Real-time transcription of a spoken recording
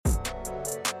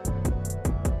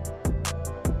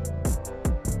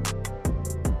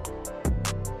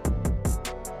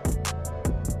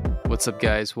What's up,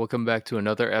 guys? Welcome back to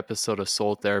another episode of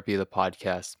Soul Therapy, the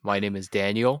podcast. My name is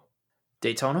Daniel.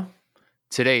 Daytona?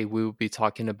 Today, we will be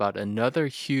talking about another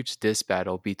huge diss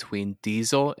battle between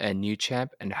Diesel and New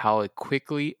Champ and how it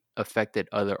quickly affected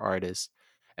other artists.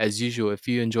 As usual, if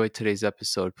you enjoyed today's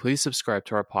episode, please subscribe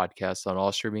to our podcast on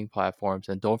all streaming platforms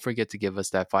and don't forget to give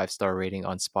us that 5-star rating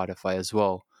on Spotify as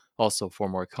well. Also, for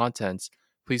more contents,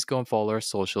 please go and follow our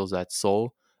socials at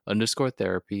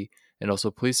soul_therapy. And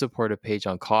also, please support a page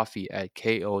on Ko-fi at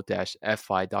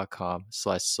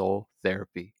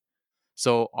ko-fi.com/soultherapy.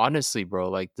 So honestly, bro,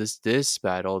 like this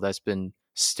battle that's been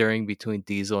stirring between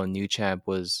Diesel and New Champ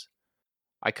was,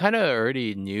 I kind of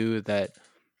already knew that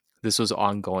this was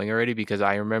ongoing already because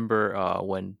I remember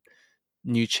when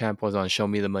New Champ was on Show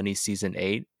Me the Money season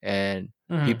 8 and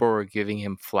people were giving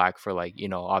him flack for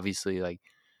obviously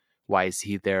why is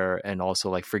he there and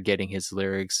also like forgetting his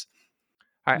lyrics.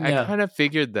 I kind of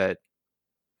figured that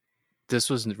this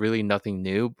was really nothing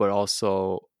new, but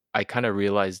also I kind of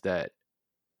realized that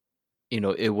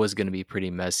it was going to be pretty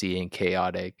messy and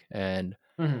chaotic. And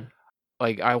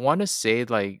I want to say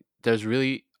there's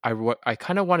really, I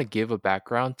kind of want to give a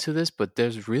background to this, but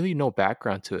there's really no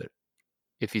background to it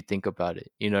if you think about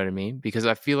it. You know what I mean? Because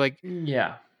I feel like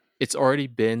it's already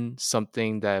been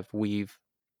something that we've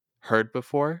heard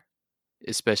before,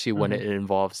 especially when it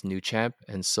involves New Champ.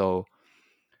 And so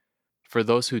for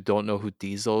those who don't know who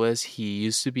Diesel is, he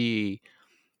used to be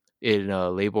in a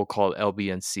label called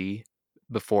LBNC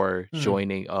before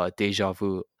joining Deja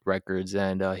Vu Records,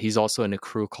 and he's also in a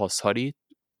crew called Suri,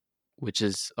 which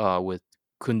is with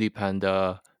Kundi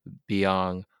Panda,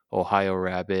 Biang, Ohio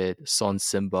Rabbit, Son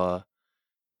Simba.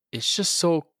 It's just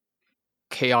so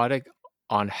chaotic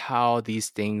on how these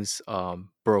things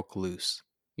broke loose.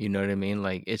 You know what I mean?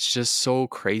 Like it's just so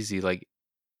crazy. Like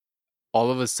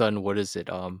all of a sudden, what is it?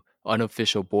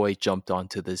 Unofficial Boy jumped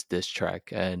onto this diss track,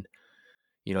 and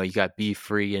you got Be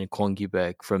Free and Kwon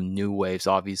Gi-baek from New Waves,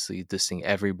 obviously dissing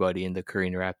everybody in the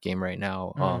Korean rap game right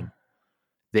now.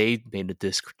 They made a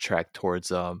diss track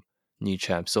towards New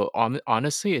Champ. So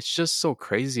honestly, it's just so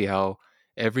crazy how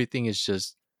everything is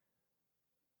just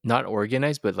not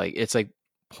organized, but like it's like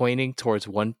pointing towards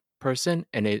one person,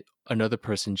 and another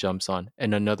person jumps on,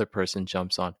 and another person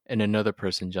jumps on, and another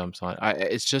person jumps on.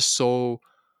 It's just so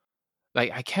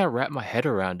like I can't wrap my head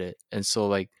around it, and so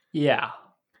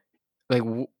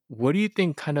what do you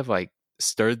think kind of like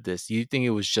stirred this? Do you think it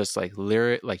was just like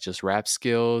just rap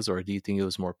skills, or do you think it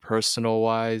was more personal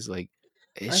wise? Like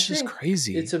it's just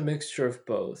crazy. It's a mixture of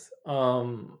both.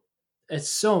 It's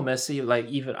so messy, like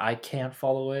even I can't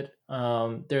follow it.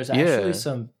 There's actually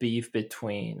some beef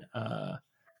between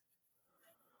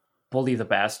Bully the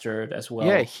Bastard as well.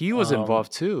 Yeah, he was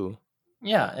involved too.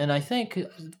 Yeah, and I think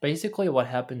basically what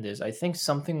happened is I think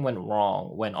something went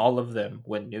wrong when all of them,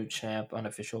 when New Champ,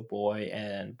 Unofficial Boy,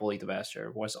 and Bully the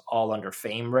Bastard was all under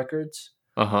Fame Records.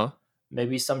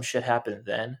 Maybe some shit happened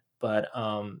then, but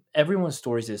everyone's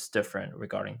stories is different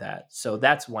regarding that. So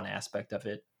that's one aspect of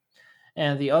it.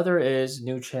 And the other is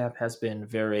New Champ has been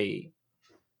very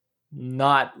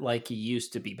not like he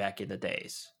used to be back in the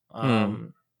days.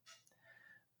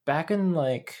 Back in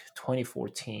like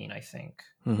 2014, I think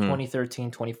 2013,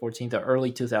 2014, the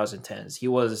early 2010s, he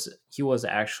was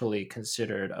actually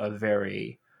considered a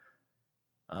very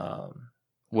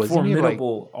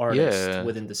formidable artist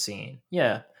within the scene.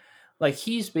 Yeah, like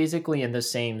he's basically in the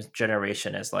same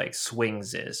generation as like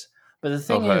Swings is, but the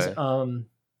thing is,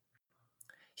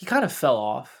 he kind of fell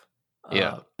off.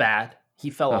 Bad. He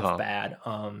fell off bad.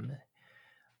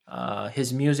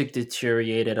 His music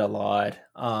deteriorated a lot.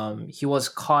 He was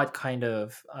caught kind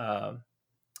of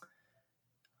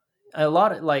a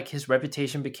lot, like his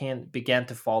reputation began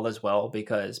to fall as well,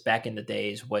 because back in the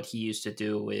days what he used to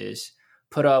do is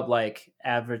put up like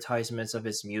advertisements of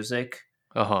his music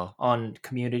on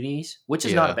communities, which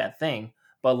is not a bad thing,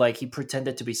 but like he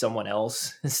pretended to be someone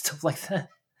else and stuff like that,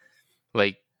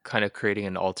 like kind of creating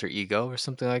an alter ego or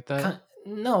something like that.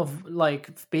 No, like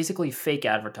basically fake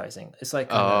advertising. It's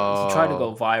like he tried to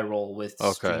go viral with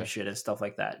stream shit and stuff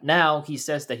like that. Now he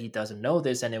says that he doesn't know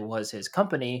this and it was his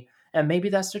company, and maybe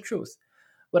that's the truth.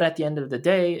 But at the end of the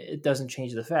day, it doesn't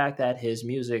change the fact that his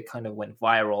music kind of went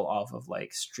viral off of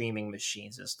like streaming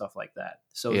machines and stuff like that.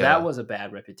 So that was a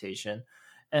bad reputation.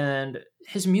 And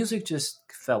his music just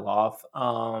fell off.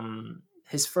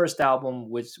 His first album,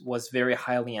 which was very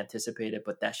highly anticipated,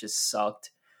 but that just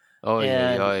sucked.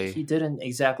 He didn't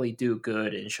exactly do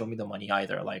good in Show Me the Money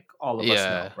either, like all of us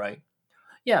know, right?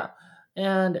 Yeah.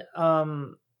 And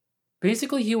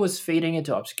basically he was fading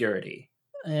into obscurity.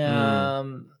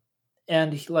 And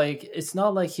like it's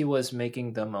not like he was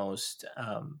making the most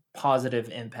positive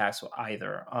impacts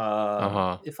either.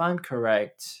 If I'm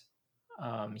correct,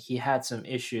 he had some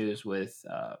issues with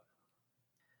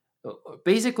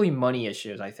basically money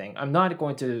issues. I think I'm not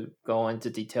going to go into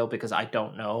detail because I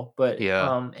don't know, but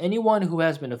anyone who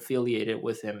has been affiliated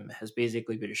with him has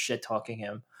basically been shit talking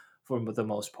him for the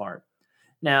most part.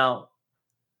 Now,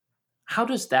 how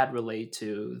does that relate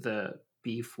to the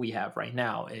beef we have right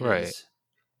now? It is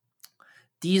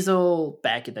Diesel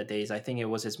back in the days. I think it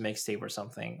was his mixtape or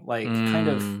something. Like kind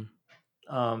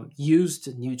of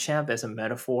used New Champ as a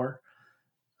metaphor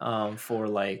for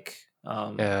like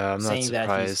saying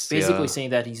that he's basically saying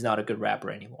that he's not a good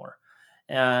rapper anymore.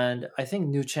 And I think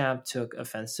New Champ took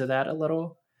offense to that a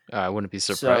little. I wouldn't be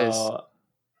surprised. So,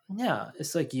 yeah,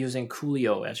 it's like using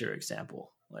Coolio as your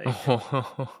example. Like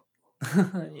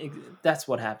that's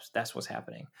what happens. That's what's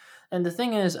happening. And the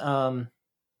thing is,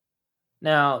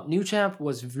 now New Champ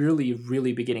was really,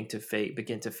 really begin to fade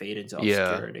into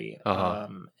obscurity.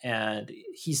 And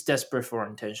he's desperate for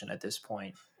attention at this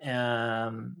point.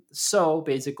 So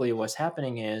basically what's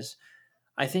happening is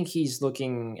I think he's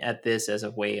looking at this as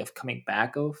a way of coming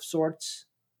back of sorts.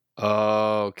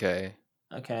 Oh, okay.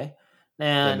 Okay.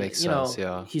 And that makes sense,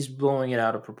 he's blowing it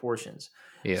out of proportions.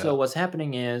 Yeah. So what's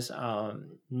happening is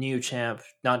New Champ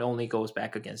not only goes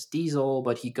back against Diesel,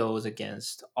 but he goes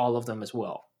against all of them as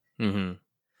well. Mm-hmm.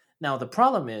 Now the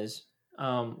problem is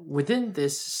within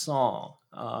this song,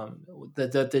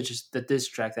 the diss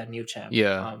track that New Champ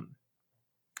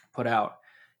put out,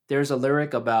 there's a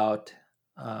lyric about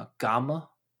Gamma.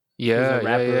 Yeah, who's a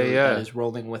rapper that is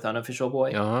rolling with Unofficial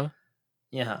Boy.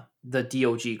 Yeah, the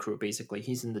DOG crew basically.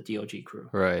 He's in the DOG crew,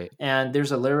 right? And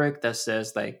there's a lyric that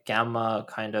says like Gamma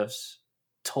kind of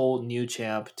told New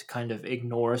Champ to kind of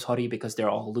ignore Hori because they're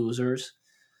all losers.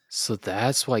 So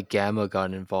that's why Gamma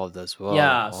got involved as well.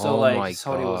 Yeah, so like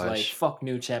Hori was like, fuck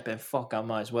New Champ and fuck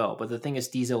Gamma as well. But the thing is,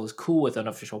 Diesel was cool with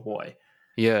Unofficial Boy.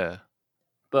 Yeah.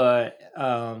 But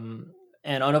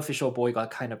and Unofficial Boy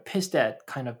got pissed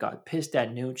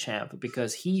at New Champ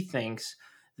because he thinks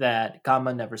that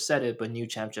Gamma never said it, but New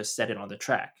Champ just said it on the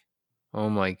track. Oh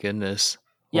my goodness.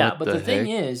 Yeah, but the thing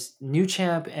is, New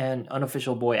Champ and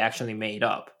Unofficial Boy actually made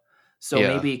up. So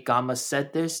maybe Gamma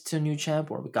said this to New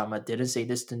Champ, or Gamma didn't say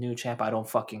this to New Champ. I don't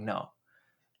fucking know.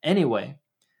 Anyway,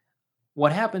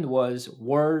 what happened was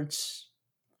words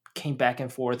came back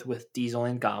and forth with Diesel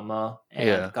and Gamma,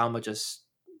 and Gamma just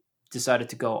decided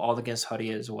to go all against Hori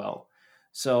as well.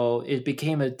 So it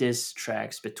became a diss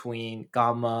tracks between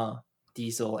Gamma,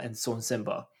 Diesel, and Son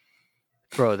Simba.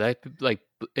 Bro, that like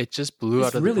it just blew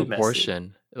out of the proportion.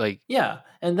 Messy. Like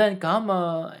and then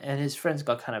Gamma and his friends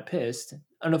got kind of pissed.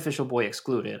 Unofficial Boy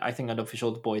excluded. I think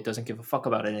Unofficial Boy doesn't give a fuck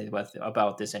about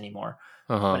about this anymore.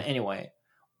 But anyway,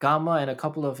 Gamma and a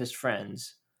couple of his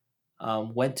friends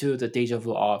went to the Deja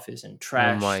Vu office and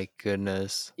trashed. Oh my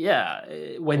goodness! Yeah,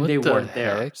 when they weren't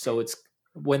there. So it's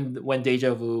when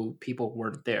Deja Vu people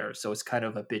weren't there. So it's kind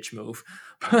of a bitch move.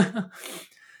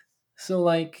 So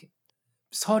like.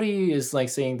 Saudi is like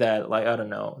saying that, like, I don't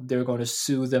know, they're going to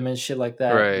sue them and shit like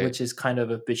that, which is kind of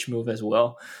a bitch move as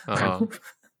well.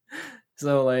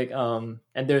 So like, and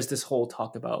there's this whole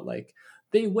talk about like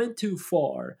they went too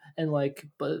far and like,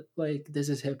 but like this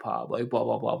is hip hop, like blah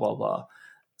blah blah blah blah.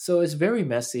 So it's very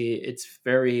messy. It's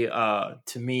very to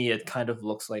me, it kind of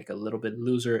looks like a little bit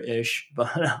loser-ish,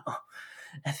 but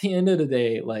at the end of the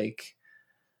day, like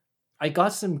I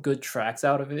got some good tracks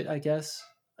out of it, I guess.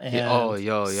 And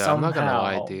somehow, I'm not gonna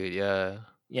lie, dude. Yeah,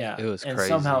 it was crazy. And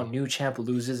somehow New Champ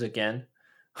loses again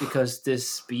because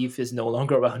this beef is no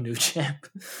longer about New Champ.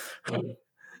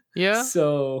 Yeah.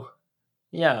 So,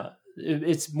 yeah,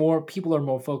 it's more people are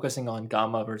more focusing on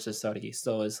Gamma versus Sari.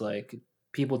 So it's like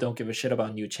people don't give a shit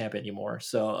about New Champ anymore.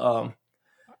 So,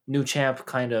 New Champ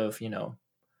kind of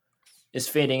is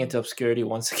fading into obscurity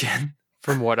once again.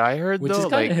 From what I heard, which though,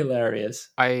 is kind of hilarious.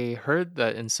 I heard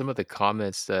that in some of the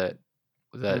comments that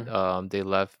they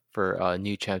left for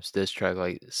New Champ's diss track,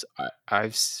 like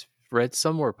I've read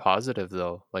some more positive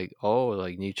though, like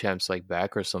like New Champ's like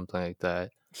back or something like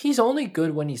that. He's only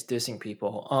good when he's dissing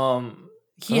people.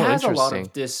 He has a lot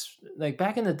of diss. Like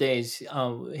back in the days,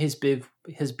 his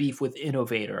beef with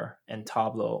Innovator and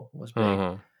Tablo was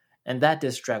big, and that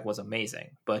diss track was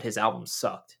amazing. But his album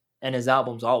sucked, and his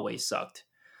albums always sucked.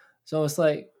 So it's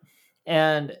like,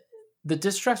 and the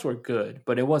diss tracks were good,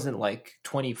 but it wasn't like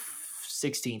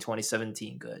 2016,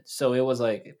 2017 good. So it was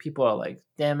like people are like,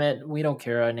 damn it, we don't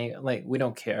care. We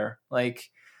don't care.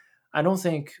 Like, I don't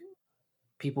think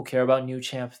people care about New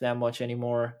Champ that much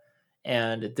anymore.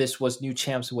 And this was New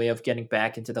Champ's way of getting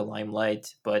back into the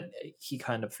limelight, but he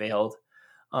kind of failed.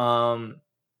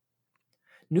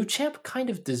 New Champ kind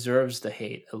of deserves the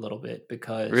hate a little bit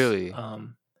because Really?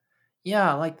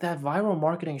 yeah, like that viral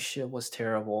marketing shit was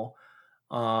terrible.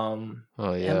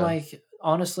 Oh And yeah. like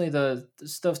honestly, the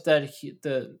stuff that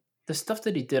the stuff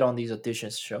that he did on these audition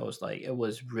shows, like it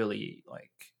was really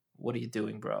like, what are you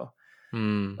doing, bro?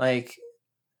 Hmm. Like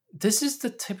this is the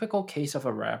typical case of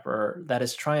a rapper that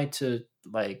is trying to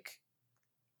like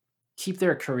keep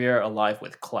their career alive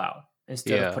with clout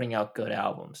instead of Yeah. putting out good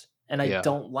albums. And I Yeah.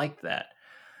 don't like that.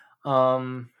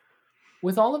 Um,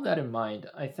 with all of that in mind,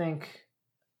 I think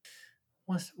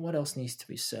what else needs to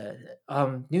be said?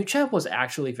 New Champ was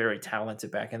actually very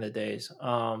talented back in the days.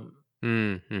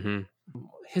 Mm-hmm.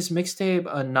 His mixtape,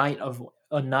 a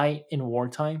night in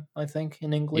wartime, I think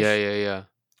in Yeah, English. yeah, yeah.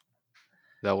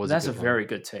 That was a That's a good one. very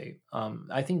good tape.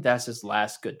 I think that's his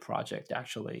last good project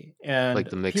actually, Like and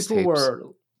the people mixtapes. were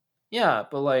yeah,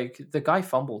 but like the guy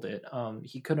fumbled it.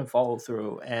 He couldn't follow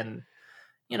through, and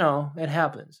it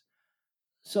happens.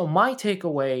 So my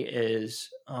takeaway is,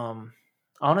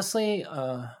 honestly,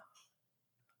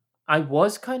 I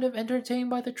was kind of entertained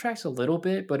by the tracks a little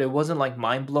bit, but it wasn't like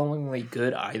mind blowingly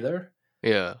good either.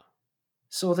 Yeah.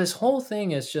 So this whole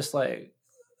thing is just like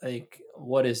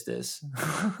what is this?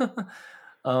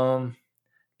 um,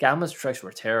 Gamma's tracks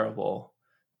were terrible.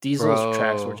 Diesel's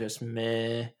tracks were Bro. just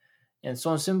meh, and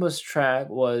Son Simba's track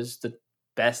was the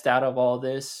best out of all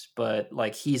this, but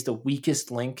like he's the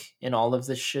weakest link in all of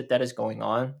this shit that is going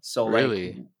on. So like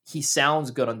Really? he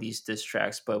sounds good on these diss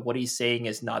tracks, but what he's saying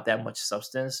is not that much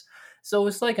substance. So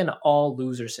it's like an all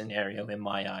loser scenario in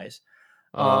my eyes.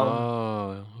 Um,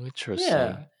 Oh, interesting.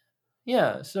 yeah,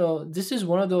 yeah. So this is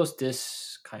one of those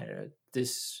this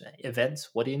events.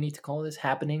 What do you need to call this?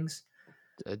 Happenings.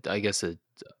 I guess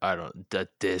I don't the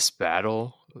diss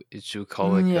battle. It you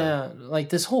call like a Yeah, like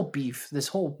this whole beef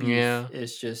yeah.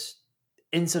 is just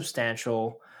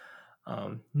insubstantial,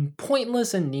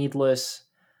 pointless and needless.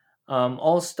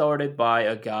 All started by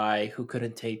a guy who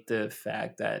couldn't take the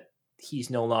fact that he's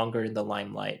no longer in the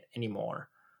limelight anymore.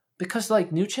 Because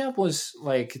like New Champ was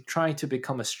like trying to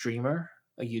become a streamer,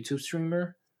 a YouTube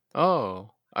streamer.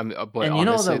 Oh, I mean, but And you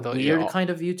know the honestly though, yeah. weird kind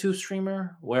of YouTube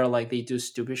streamer where like they do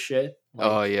stupid shit?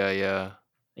 Oh Like yeah, yeah.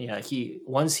 yeah, he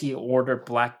ordered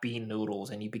black bean noodles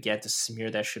and he began to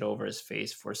smear that shit over his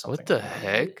face for What something the like that.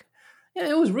 heck, Yeah,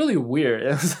 it was really weird.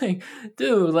 It was like,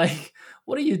 dude, like,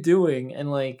 what are you doing? And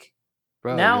like,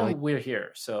 bro? You're now like we're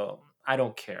here, so I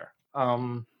don't care.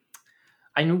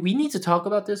 We need to talk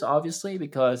about this obviously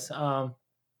because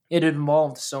it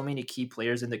involved so many key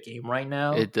players in the game right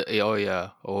now. it. Oh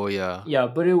yeah, oh yeah, Yeah,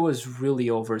 but it was really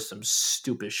over some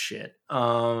stupid shit.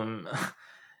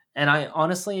 And I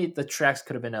honestly, the tracks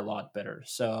could have been a lot better.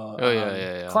 So, oh yeah,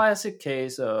 yeah, yeah, classic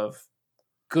case of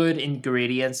good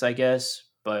ingredients, I guess,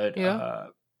 but yeah.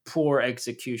 poor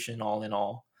execution all in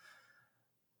all.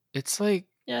 It's like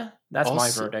Yeah, that's my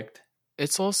also, verdict.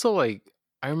 it's also like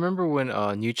I remember when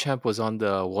New Champ was on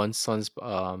the One Son's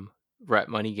Rap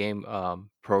Money Game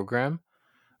program.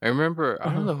 I remember I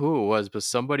don't Uh-huh. know who it was, but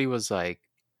somebody was like,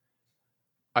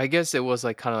 I guess it was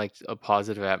like kind of like a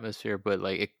positive atmosphere, but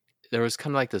like there was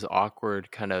kind of like this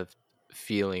awkward kind of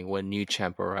feeling when New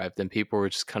Champ arrived, and people were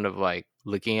just kind of like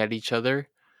looking at each other,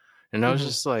 and I was Hmm.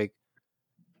 just like,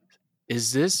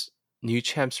 is this New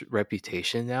Champ's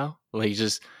reputation now? Like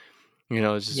just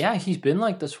just Yeah, he's been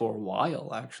like this for a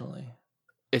while, actually.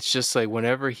 it's just like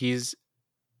whenever he's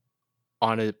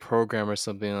on a program or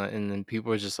something, and then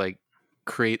people are just like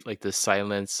create like this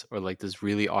silence or like this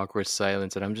really awkward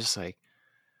silence, and I'm just like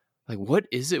what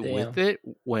is it with Damn. it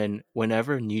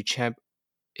whenever New Champ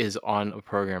is on a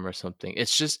program or something? I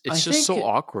It's just think so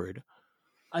awkward.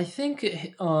 I think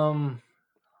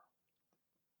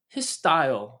his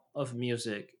style of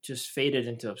music just faded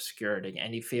into obscurity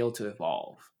and he failed to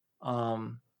evolve.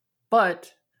 Um,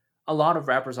 but a lot of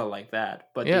rappers are like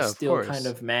that, but they Yeah, of still kind course.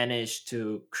 of manage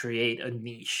to create a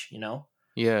niche.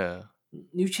 Yeah.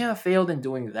 New Champ failed in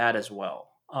doing that as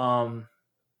well.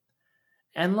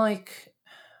 And like,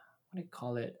 what do you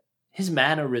call it? His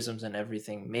mannerisms and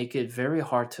everything make it very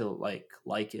hard to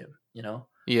like him.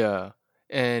 Yeah.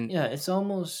 And Yeah, it's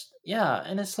almost yeah,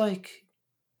 and it's like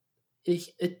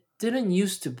it didn't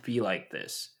used to be like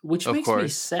this, which of makes me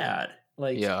course. sad.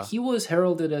 Like Yeah. he was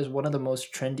heralded as one of the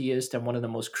most trendiest and one of the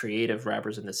most creative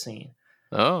rappers in the scene.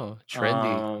 Oh,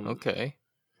 trendy. Um, Okay.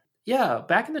 yeah,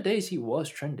 back in the days he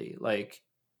was trendy. Like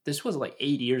this was like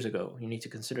 8 years ago. You need to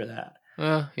consider that.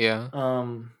 Yeah.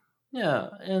 Um, yeah,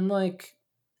 and like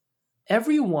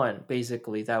everyone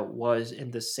basically that was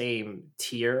in the same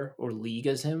tier or league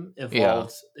as him Yeah.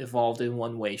 evolved in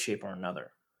one way, shape, or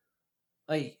another.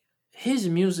 Like his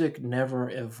music never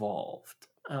evolved.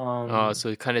 So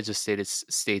it kind of just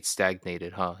stayed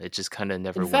stagnated, huh? It just kind of In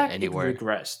never went fact, it anywhere.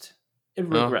 regressed. It Oh,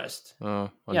 regressed. Yeah, I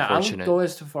would unfortunate. go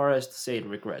as far as to say it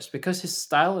regressed because his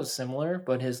style is similar,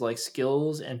 but his like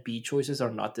skills and beat choices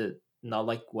are not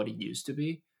like what it used to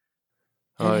be.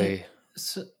 And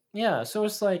Oh, so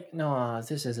it's like, no,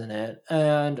 this isn't it.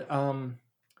 And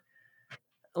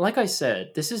like I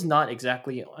said, this is not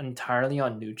exactly entirely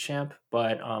on New Champ,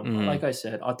 but like I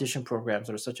said, audition programs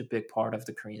are such a big part of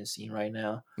the Korean scene right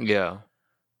now. yeah.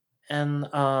 And I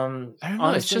don't know. It's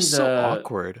honestly, just so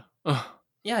awkward.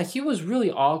 yeah, he was really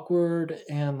awkward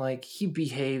and like he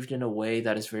behaved in a way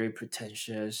that is very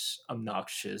pretentious,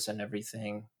 obnoxious, and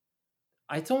everything.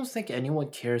 I don't think anyone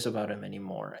cares about him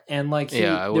anymore. And like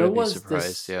Yeah, I there wouldn't be was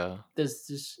surprised. Yeah.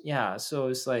 yeah. So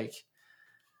it's like,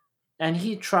 and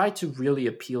he tried to really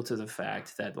appeal to the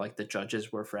fact that like the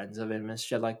judges were friends of him and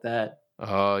shit like that.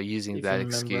 Oh, using If you that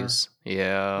remember, excuse.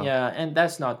 Yeah. yeah, and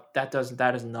that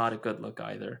is not a good look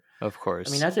either. Of I mean,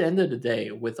 course. at the end of the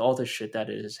day, with all the shit that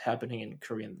is happening in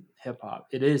Korean hip hop,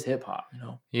 it is hip hop, you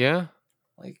know. Yeah.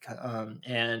 Like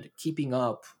and keeping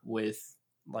up with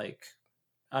like,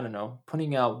 I don't know,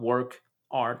 putting out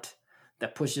art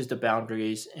that pushes the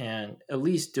boundaries and at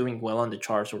least doing well on the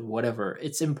charts or whatever,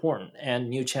 it's important. And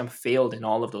New Champ failed in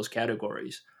all of those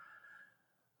categories.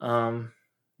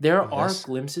 There Oh, are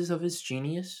glimpses of his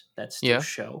genius that still Yeah.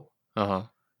 show, Uh-huh.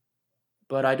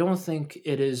 but I don't think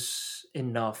it is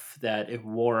enough that it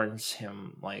warrants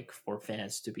him like for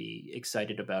fans to be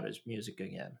excited about his music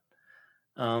again.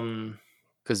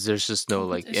 Because there's just no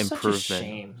like It's such a improvement.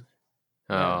 shame.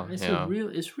 Yeah, Oh, yeah.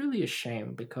 it's really a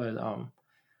shame because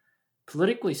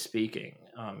politically speaking,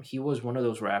 he was one of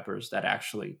those rappers that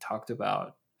actually talked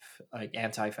about like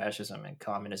anti-fascism and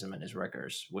communism in his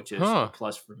records, which is a Huh.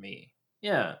 plus for me.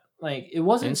 Yeah, like it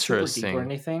wasn't super deep or Interesting.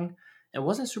 anything. It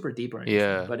wasn't super deep or anything,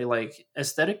 Yeah. but it, like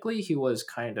aesthetically, he was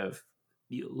kind of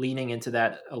leaning into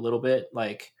that a little bit,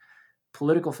 like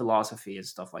political philosophy and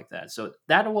stuff like that. So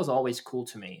that was always cool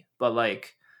to me. But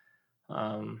like,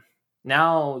 um,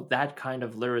 now that kind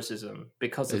of lyricism,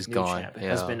 because Is of New gone. Champ,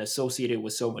 has Yeah. been associated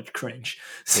with so much cringe.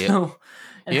 Yeah. So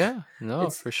Yeah. No,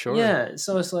 it's for sure. yeah.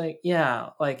 So it's like, yeah,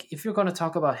 like if you're gonna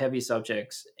talk about heavy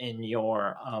subjects in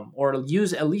your or at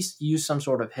least use some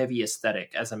sort of heavy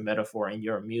aesthetic as a metaphor in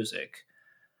your music,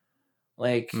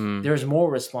 like there's more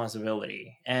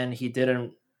responsibility, and he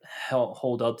didn't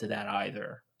hold up to that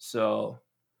either. So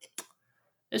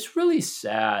it's really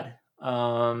sad.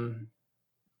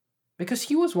 Because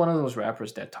he was one of those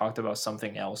rappers that talked about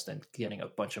something else than getting a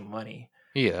bunch of money.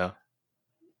 Yeah.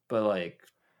 But like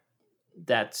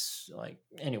that's like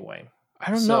anyway. I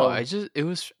don't know. It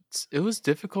was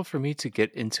difficult for me to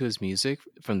get into his music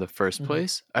from the 1st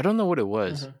place. I don't know what it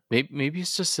was. Maybe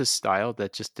it's just his style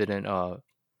that just didn't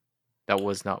that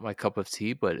was not my cup of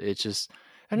tea, but it just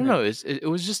I don't know. It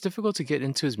was just difficult to get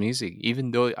into his music,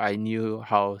 even though I knew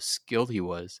how skilled he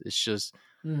was. It's just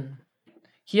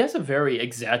he has a very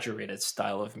exaggerated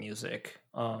style of music.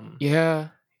 Yeah.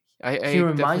 He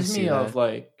reminds me of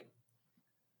like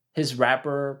his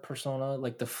rapper persona,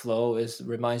 like the flow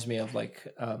reminds me of like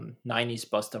 90s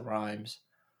Busta Rhymes.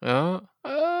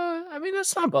 I mean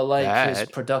that's not but like bad. his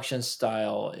production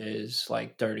style is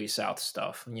like dirty South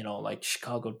stuff, you know, like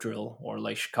Chicago drill or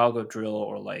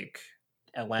like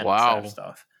Atlanta trap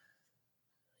stuff.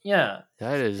 Yeah,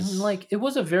 that is and like it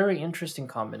was a very interesting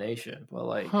combination, but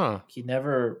like he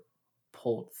never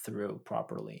pulled through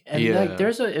properly. And like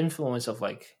there's an influence of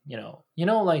like you know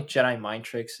like Jedi mind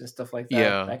tricks and stuff like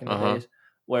that back in the days,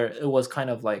 where it was kind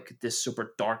of like this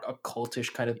super dark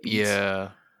occultish kind of beats.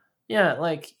 Yeah,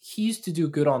 like he used to do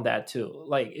good on that too.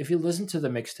 Like if you listen to the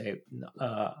mixtape,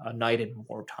 A Night in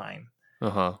Wartime,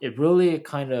 it really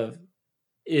kind of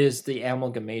is the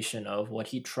amalgamation of what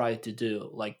he tried to do,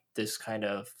 like this kind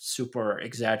of super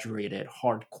exaggerated,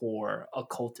 hardcore,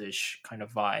 occultish kind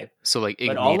of vibe. So like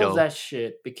But all of that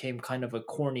shit became kind of a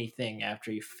corny thing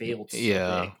after he failed so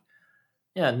big.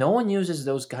 Yeah, no one uses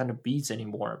those kind of beats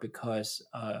anymore because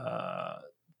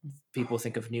people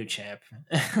think of New Champ.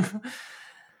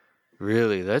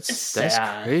 Really, that's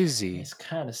crazy. It's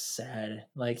kind of sad.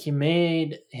 Like he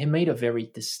made a very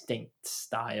distinct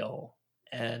style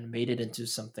and made it into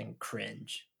something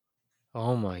cringe.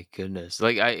 Oh my goodness!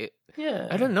 Like I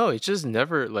don't know. It just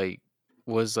never like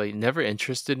was like never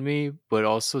interested me, but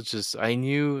also just I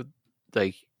knew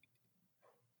like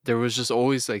there was just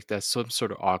always like that some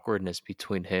sort of awkwardness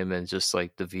between him and just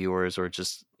like the viewers or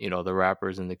just the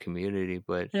rappers in the community.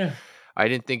 But I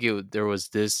didn't think there was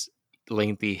this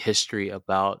lengthy history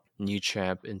about New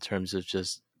Champ in terms of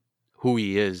just who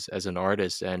he is as an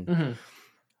artist and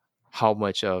how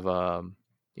much of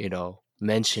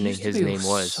mentioning his name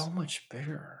was. So much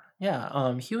bigger.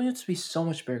 Yeah, he used to be so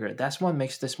much bigger. That's what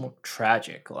makes this more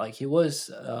tragic. Like he was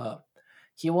the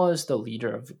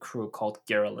leader of a crew called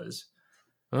Gorillaz.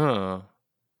 Oh.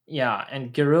 Yeah,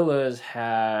 and Gorillaz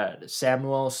had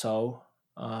Samuel So,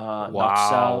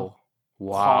 Wow.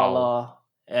 Paula,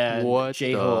 and What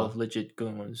J-Ho the? of Legit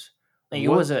Goons. Like it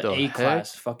was an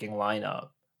A-class fucking lineup.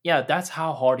 Yeah, that's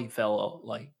how hard he fell.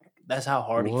 Like that's how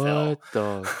hard he fell. What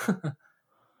the?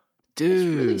 Dude,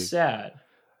 it's really Dude. sad.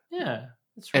 Yeah,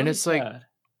 it's really And it's sad. like,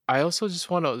 I also just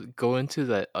want to go into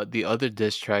the other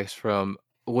diss tracks from,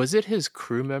 was it his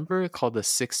crew member called the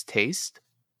Sixth Taste?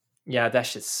 Yeah, that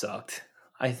shit sucked.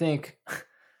 I think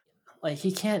like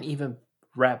he can't even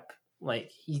rap.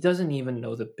 Like he doesn't even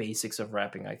know the basics of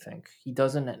rapping. I think he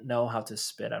doesn't know how to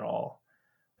spit at all.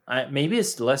 Maybe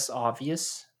it's less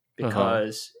obvious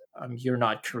because you're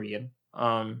not Korean.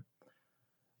 But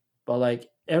like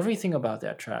everything about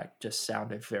that track just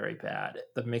sounded very bad.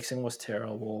 The mixing was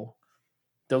terrible.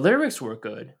 The lyrics were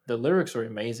good. The lyrics were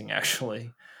amazing,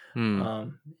 actually.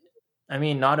 I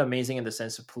mean, not amazing in the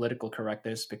sense of political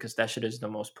correctness, because that shit is the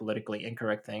most politically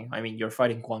incorrect thing. I mean, you're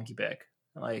fighting Kwon Ki-baek.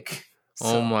 Like,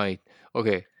 so. Oh my.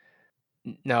 Okay.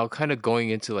 Now, kind of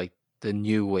going into like the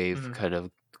new wave kind of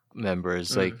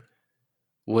members, like,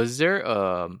 was there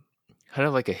kind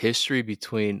of like a history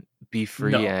between Be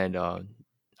Free and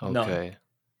okay.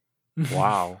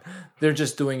 Wow. They're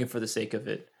just doing it for the sake of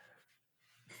it.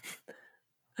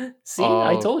 See,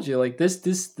 I told you, like this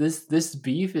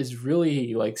beef is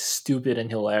really like stupid and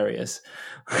hilarious.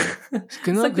 It's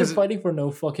like they're fighting for no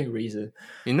fucking reason.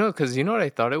 Because you know what I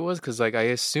thought it was? Because like I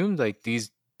assumed like these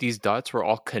dots were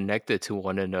all connected to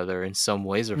one another in some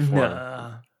ways or form.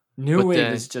 Nah. New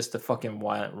Wave is just a fucking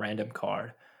wild random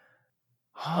card.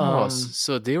 Oh,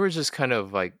 so they were just kind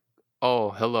of like,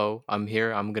 oh, hello, I'm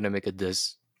here. I'm gonna make a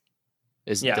diss.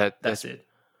 That's it.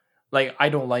 Like, I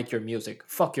don't like your music.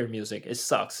 Fuck your music. It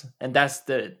sucks. And that's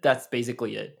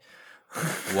basically it.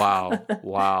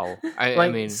 Wow. I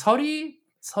mean, Saudi,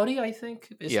 I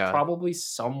think, is probably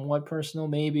somewhat personal,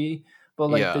 maybe. But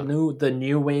like the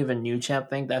new wave and new champ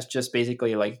thing, that's just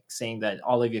basically like saying that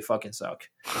all of you fucking suck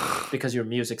because your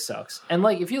music sucks. And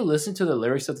like if you listen to the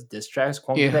lyrics of the diss tracks,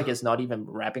 Kwon Ki-baek is not even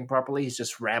rapping properly. He's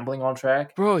just rambling on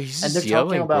track. Bro, he's and they're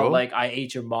talking about bro. like I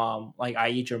ate your mom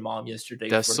yesterday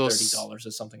for $30 or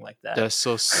something like that. That's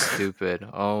so stupid.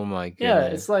 Oh my goodness. Yeah,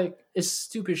 it's like it's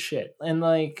stupid shit. And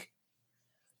like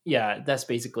that's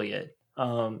basically it.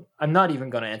 I'm not even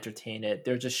gonna entertain it.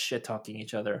 They're just shit talking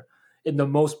each other in the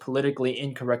most politically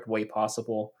incorrect way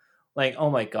possible. Like, oh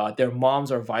my god, their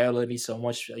moms are violating so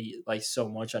much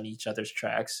on each other's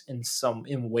tracks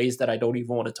in ways that I don't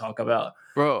even want to talk about.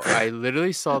 Bro, I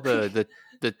literally saw the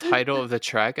title of the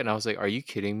track and I was like, are you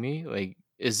kidding me? Like,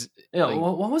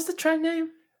 what was the track name?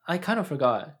 I kind of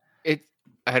forgot.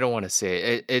 I don't want to say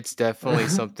it. It's definitely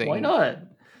something. Why not?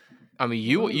 I mean,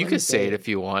 you could say it if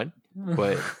you want,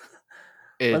 but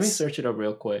let me search it up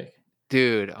real quick.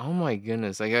 Dude, oh my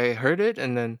goodness. Like I heard it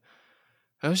and then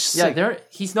I was just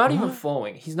he's not even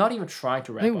flowing. He's not even trying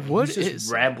to rap on it. He's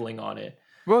just rambling on it.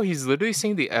 Bro, he's literally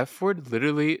saying the F word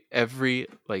literally every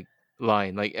like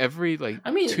line. Like every like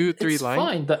 2-3 lines.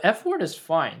 Fine. The F word is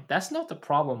fine. That's not the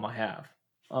problem I have.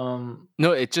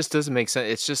 No, it just doesn't make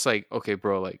sense. It's just like, okay,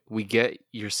 bro, like we get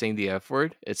you're saying the F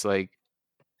word. It's like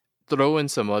throw in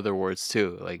some other words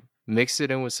too. Like mix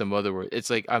it in with some other words. It's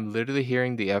like I'm literally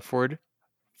hearing the F word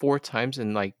 4 times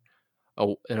in like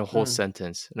in a whole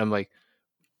sentence, and I'm like,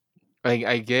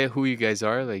 I get who you guys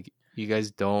are. Like you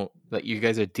guys don't like you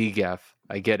guys are DGAF.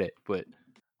 I get it, but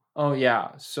oh yeah.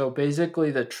 So basically,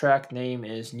 the track name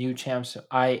is New Champs.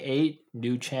 I ate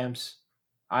New Champs.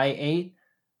 I ate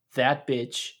that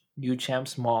bitch. New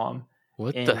Champs mom.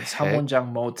 What in the heck?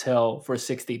 Hamwonjang Motel for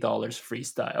 $60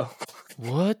 freestyle.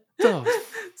 What the?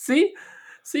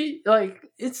 See, like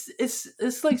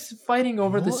it's like fighting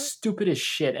over the stupidest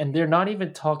shit, and they're not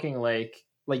even talking like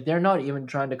they're not even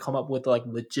trying to come up with like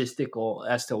logistical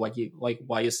as to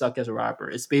why you suck as a rapper.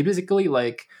 It's basically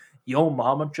like yo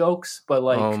mama jokes, but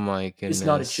like oh my goodness, it's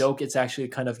not a joke. It's actually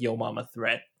kind of yo mama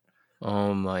threat.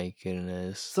 Oh my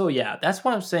goodness. So yeah, that's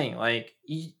what I'm saying. Like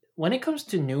when it comes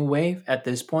to new wave at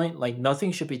this point, like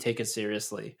nothing should be taken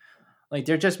seriously. Like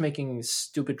they're just making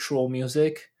stupid troll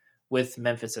music with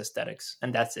Memphis aesthetics,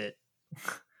 and that's it.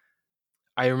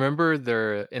 I remember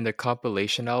in the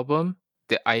compilation album,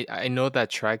 I know that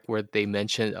track where they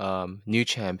mentioned New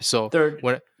Champ. So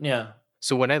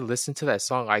when I listened to that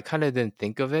song, I kind of didn't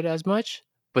think of it as much.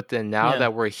 But then now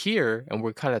that we're here and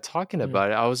we're kind of talking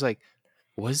about it, I was like,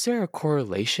 was there a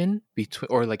correlation between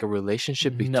or like a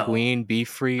relationship between Be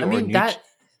Free or New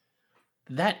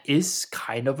that is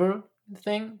kind of a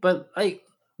thing, but like,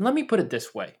 let me put it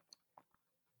this way: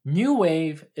 new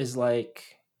wave is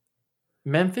like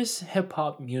Memphis hip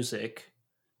hop music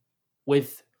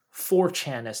with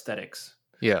 4chan aesthetics.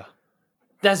 Yeah.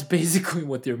 That's basically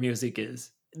what their music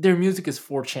is. Their music is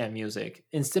 4chan music.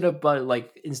 Instead of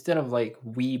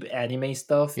weeb anime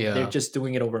stuff, they're just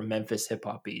doing it over Memphis hip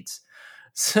hop beats.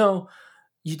 So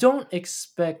you don't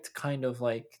expect kind of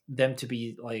like them to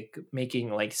be like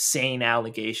making like sane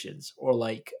allegations or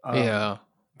like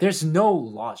there's no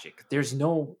logic.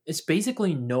 It's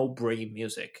basically no brain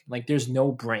music. Like there's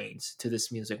no brains to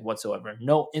this music whatsoever.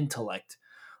 No intellect.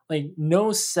 Like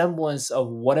no semblance of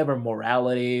whatever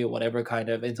morality, whatever kind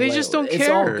of intellect. They just don't care. It's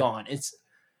all gone.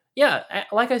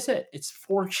 Like I said, it's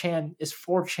 4chan. It's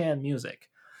 4chan music.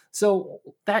 So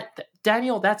that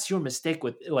Daniel, that's your mistake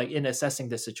with like in assessing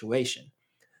the situation.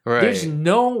 Right. There's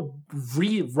no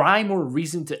rhyme or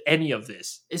reason to any of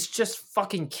this. It's just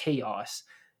fucking chaos.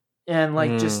 And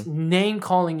like just name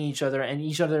calling each other and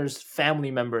each other's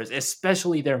family members,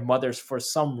 especially their mothers, for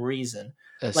some reason.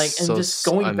 Just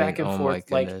going back and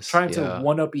forth, like trying to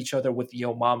one up each other with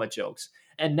yo mama jokes.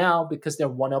 And now because they're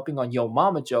one upping on yo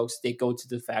mama jokes, they go to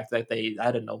the fact that they,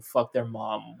 I don't know, fuck their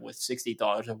mom with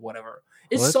 $60 or whatever.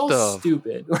 It's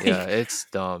stupid. Yeah, it's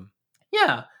dumb.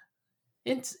 Yeah.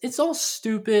 It's all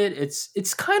stupid.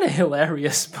 It's kind of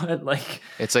hilarious, but like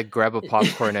it's like grab a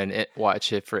popcorn and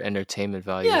watch it for entertainment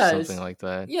value or something like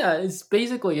that. Yeah, it's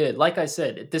basically it. Like I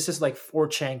said, this is like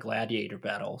 4chan gladiator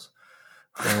battles.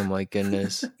 Oh my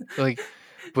goodness! Like,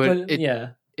 but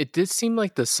it did seem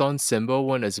like the Son Simbo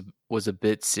one was a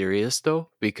bit serious though,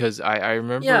 because I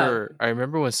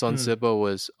remember when Son Simbo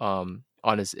was on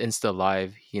his Insta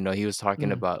Live, you know, he was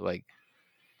talking about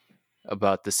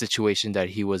the situation that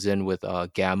he was in with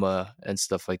Gamma and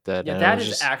stuff like that. Yeah, and that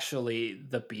is actually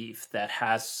the beef that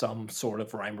has some sort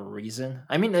of rhyme or reason.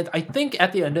 I mean, I think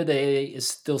at the end of the day, it's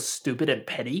still stupid and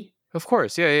petty. Of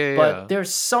course, yeah. But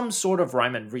there's some sort of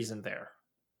rhyme and reason there.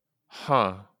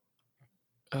 Huh.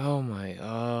 Oh my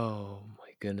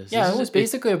goodness. Yeah, it was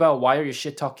basically about why are you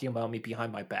shit talking about me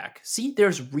behind my back? See,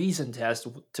 there's reason as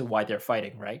to why they're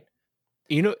fighting, right?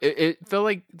 You know, it felt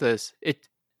like this. It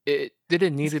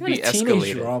didn't need to be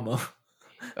escalated. Drama.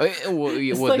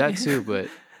 Well, that too, but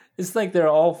it's like they're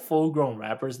all full-grown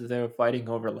rappers that they're fighting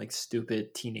over like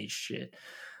stupid teenage shit.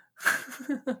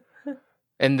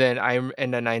 and then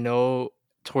I know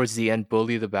towards the end,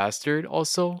 Bully the Bastard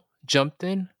also jumped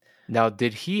in. Now,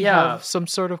 did he have some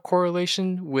sort of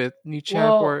correlation with New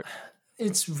Champ? Or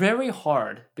it's very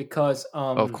hard because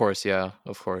of course.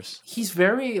 He's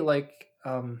very like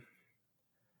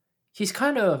he's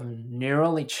kind of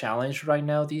neurally challenged right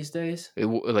now these days.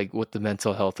 Like with the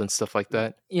mental health and stuff like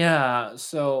that. Yeah,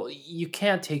 so you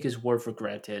can't take his word for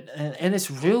granted. And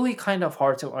it's really kind of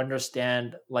hard to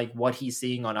understand like what he's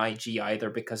seeing on IG either,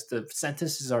 because the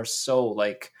sentences are so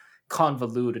like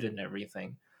convoluted and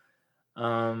everything.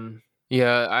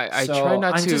 I try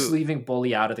not to. I'm just leaving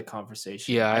Bully out of the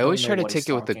conversation. Yeah, I always try to take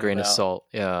it with a grain of salt.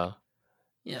 Yeah.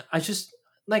 Yeah, I just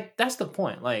like that's the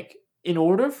point. Like, in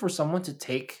order for someone to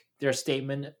take their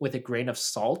statement with a grain of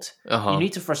salt, you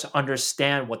need to first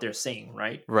understand what they're saying,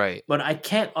 right? Right. But I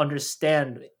can't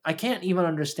even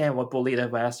understand what Bully the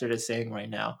Bastard is saying right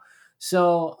now.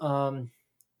 So,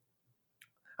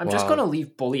 I'm just gonna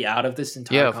leave Bully out of this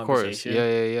entire conversation. Of course.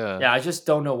 Yeah. Yeah, I just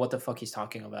don't know what the fuck he's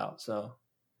talking about. So.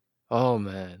 Oh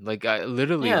man, like I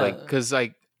literally like because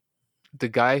like the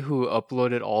guy who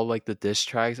uploaded all like the diss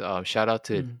tracks. Shout out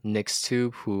to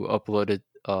NixTube who uploaded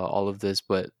all of this.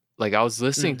 But like I was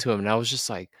listening to him and I was just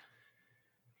like,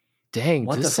 dang,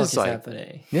 what this the fuck is like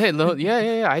happening?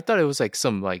 Yeah. I thought it was like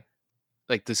some like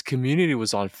this community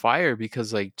was on fire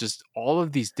because like just all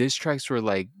of these diss tracks were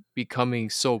like becoming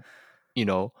so, you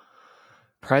know,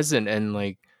 present and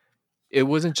like. It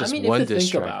wasn't just one diss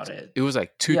track. It was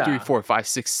like 2, 3, 4, 5,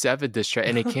 6, 7 diss track,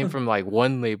 and it came from like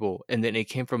one label, and then it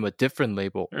came from a different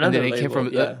label, and then it came from,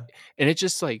 and it's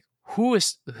just like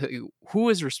who's who?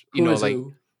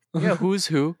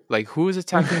 Like who is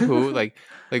attacking who? like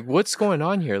what's going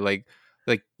on here? Like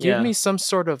give me some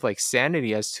sort of like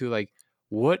sanity as to like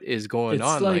what is going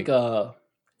on.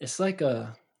 It's like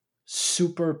a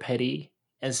super petty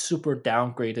and super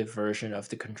downgraded version of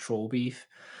the Control beef.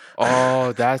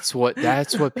 Oh, that's what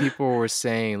people were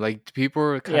saying. Like people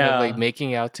were kind of like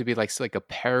making out to be like a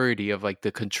parody of like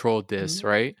the Control diss,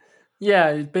 right? Yeah,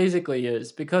 it basically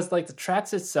is because like the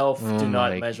tracks itself do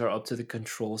not measure up to the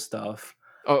Control stuff.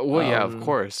 Oh well, yeah, of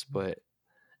course, but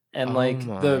and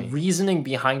the reasoning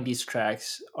behind these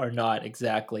tracks are not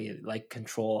exactly like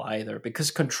Control either,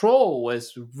 because Control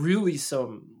was really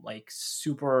some like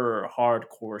super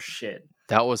hardcore shit.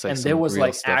 That was like and there some was real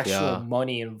like stuff. actual Yeah.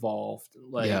 money involved,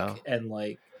 like Yeah. and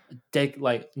like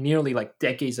nearly like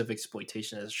decades of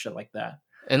exploitation and shit like that.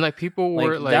 And like people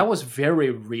were Like that like, was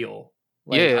very real.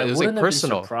 yeah, Like I it was like wouldn't have been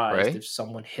personal, surprised right? if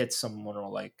someone hit someone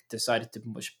or like decided to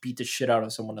beat the shit out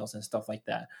of someone else and stuff like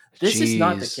that. This is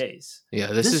not the Jeez. case. Yeah,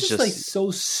 this This is is like just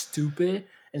so stupid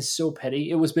and so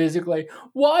petty. It was basically like,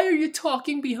 why are you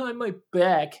talking behind my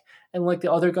back? And like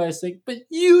the other guy's like, but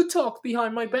you talked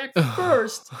behind my back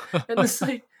first. And it's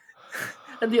like,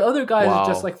 and the other guys are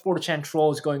just wow. like 4chan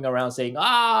trolls going around saying,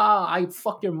 I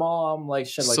fuck your mom, like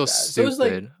shit like So that. So it's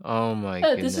like, stupid. Oh my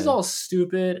yeah, this is goodness. all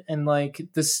stupid. And like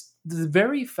the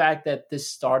very fact that this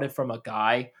started from a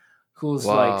guy who's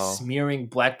like Wow. smearing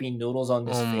black bean noodles on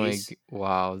his face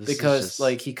wow. This is because just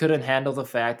like he couldn't handle the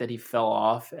fact that he fell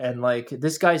off, and like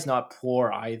this guy's not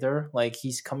poor either. Like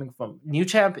he's coming from New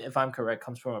Champ, if I'm correct,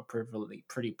 comes from a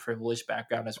pretty privileged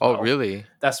background as well. Oh, really?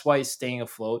 That's why he's staying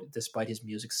afloat despite his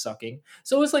music sucking.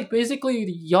 So it's like basically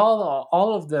y'all,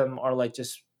 all of them are like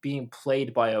just being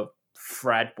played by a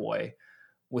frat boy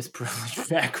with privileged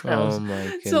backgrounds. Oh my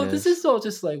goodness. So this is all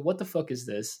just like, what the fuck is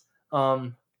this?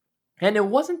 And it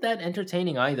wasn't that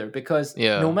entertaining either, because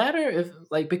no matter if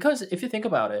like, because if you think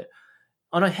about it,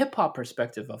 on a hip hop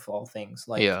perspective of all things,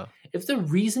 like if the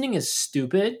reasoning is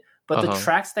stupid, but the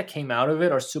tracks that came out of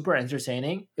it are super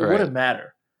entertaining, it wouldn't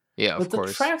matter. Yeah, but of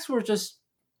course. The tracks were just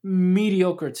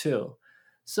mediocre too.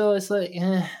 So it's like,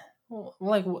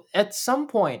 like at some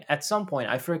point,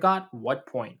 I forgot what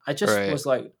point. I just was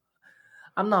like,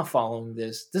 I'm not following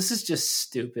this. This is just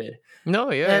stupid. No,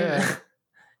 yeah.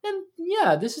 And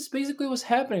yeah, this is basically what's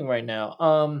happening right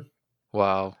now.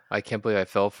 Wow, I can't believe I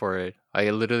fell for it. I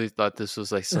literally thought this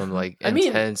was like some like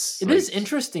intense. It is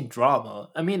interesting drama.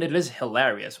 I mean, it is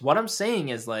hilarious. What I'm saying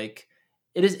is like,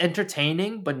 it is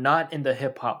entertaining, but not in the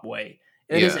hip hop way.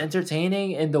 It is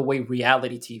entertaining in the way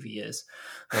reality TV is.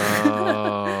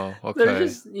 Oh, okay.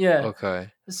 Okay.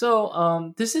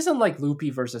 So, this isn't like Loopy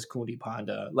versus Kundi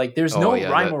Panda. Like, there's no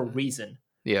rhyme or reason.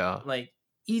 Yeah. Like,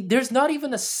 there's not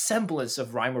even a semblance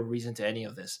of rhyme or reason to any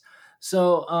of this.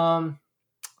 So,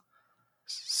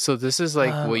 so this is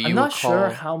like what you I'm not sure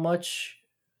how much.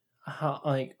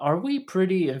 Like, are we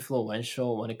pretty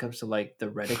influential when it comes to like the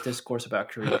Reddit discourse about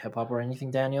Korean hip hop or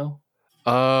anything, Daniel?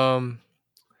 I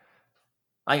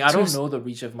don't know the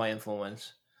reach of my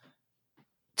influence.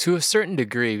 To a certain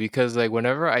degree, because like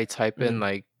whenever I type in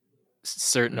like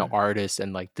certain artists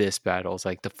and like diss battles,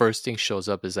 like the first thing shows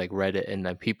up is like Reddit, and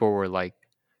then people were like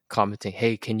commenting,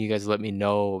 hey, can you guys let me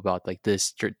know about like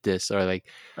this or like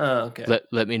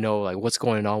let me know like what's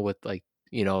going on with like,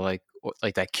 you know, like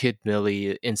that Kid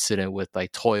Millie incident with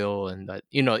like Toil and that,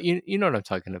 you know what I'm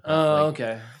talking about.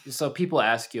 Okay. So people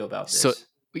ask you about this. So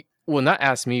well, not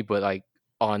ask me, but like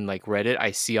on like Reddit,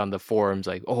 I see on the forums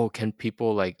like, oh, can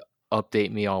people like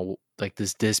update me on like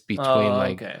this diss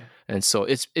between and so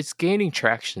it's gaining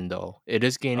traction though. It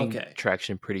is gaining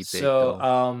traction pretty big.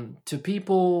 So to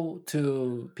people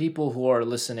who are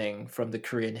listening from the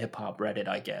Korean hip hop Reddit,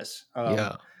 I guess.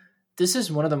 This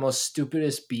is one of the most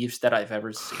stupidest beefs that I've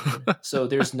ever seen. So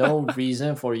there's no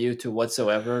reason for you to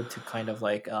whatsoever to kind of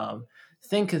like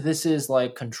think this is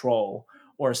like Control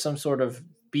or some sort of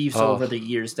beefs over the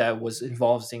years that was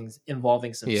involving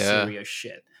some serious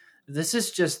shit. This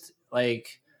is just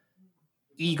like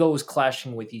egos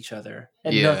clashing with each other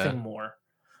and nothing more.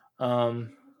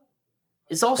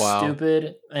 It's all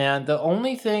stupid, and the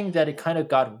only thing that it kind of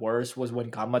got worse was when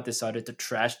Gamma decided to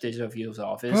trash Deja Vu's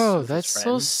office. Bro, that's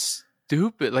so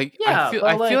stupid. Like I feel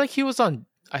like he was on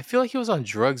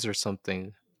drugs or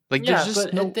something. Like there's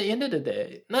just but at the end of the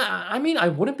day, I mean, I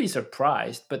wouldn't be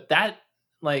surprised, but that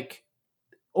like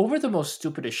over the most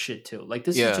stupidest shit too. Like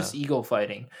this is just ego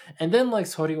fighting. And then like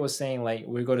Sori was saying like,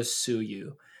 we're going to sue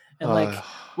you. And like,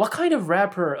 what kind of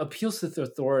rapper appeals to the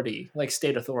authority, like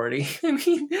state authority? I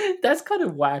mean, that's kind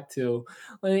of whack too.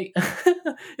 Like,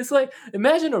 it's like,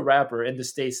 imagine a rapper in the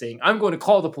state saying, I'm going to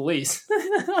call the police.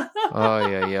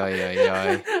 I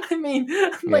mean,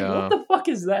 like, what the fuck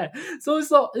is that? So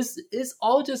it's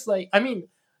all just like, I mean,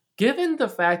 given the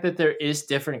fact that there is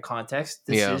different context,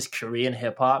 this is Korean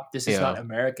hip hop. This is not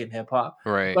American hip hop.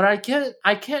 Right. But I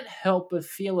can't help but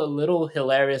feel a little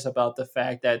hilarious about the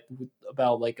fact that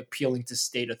about like appealing to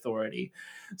state authority.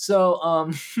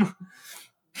 So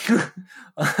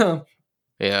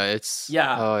it's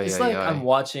like I'm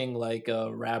watching like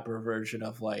a rapper version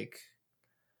of like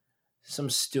some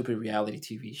stupid reality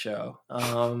TV show.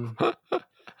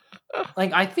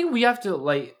 Like I think we have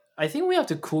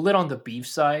to cool it on the beef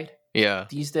side. Yeah.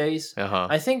 These days.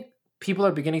 I think people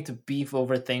are beginning to beef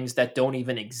over things that don't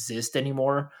even exist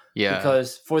anymore. Yeah.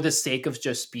 Because for the sake of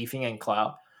just beefing and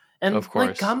clout. And Of like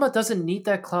course. Gamma doesn't need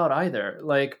that clout either.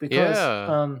 Like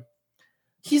because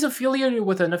he's affiliated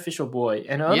with Unofficial Boy,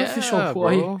 and Unofficial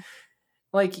Boy, bro.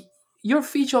 like you're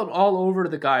featured all over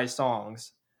the guy's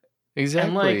songs. And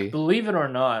like, Exactly. believe it or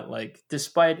not, like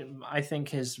despite I think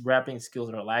his rapping skills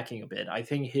are lacking a bit, I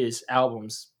think his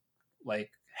albums like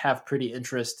have pretty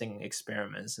interesting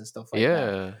experiments and stuff like that.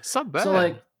 Yeah, it's not So bad.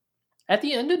 like at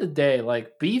the end of the day,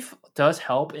 like beef does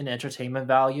help in entertainment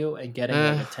value and getting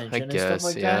like I attention and stuff guess,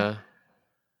 like yeah. that.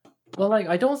 But like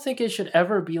I don't think it should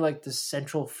ever be like the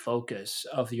central focus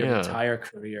of your Yeah. entire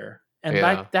career. And Yeah.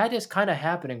 like that is kind of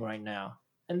happening right now.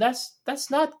 And that's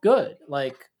not good.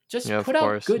 Like just Yeah, of put out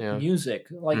course, good yeah. music.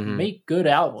 Like Mhm. make good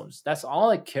albums. That's all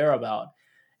I care about.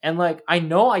 And like I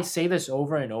know I say this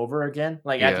over and over again.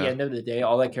 Like at the Yeah. end of the day,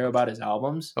 all I care about is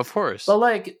albums. Of course. But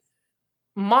like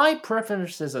my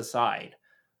preferences aside,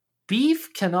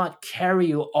 beef cannot carry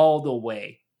you all the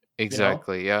way.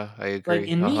 Exactly. Yeah, I agree. Like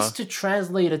it needs to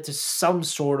translate it to some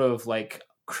sort of like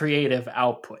creative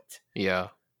output. Yeah.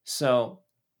 So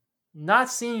not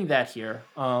seeing that here.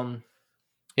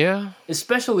 Yeah.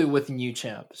 Especially with New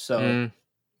Champ. So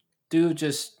dude,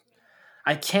 just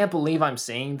I can't believe I'm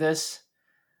saying this,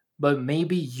 but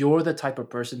maybe you're the type of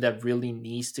person that really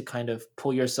needs to kind of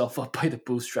pull yourself up by the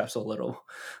bootstraps a little.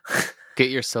 Get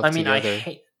yourself together.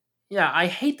 I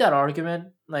hate that argument.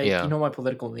 Like, you know my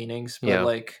political leanings, but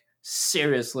like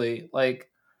seriously,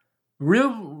 like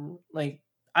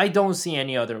I don't see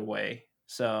any other way.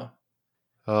 So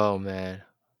oh man.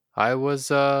 I was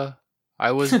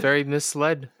very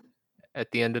misled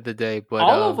at the end of the day, but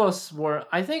all of us were.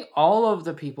 I think all of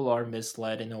the people are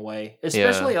misled in a way,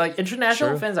 especially like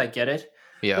international fans. I get it,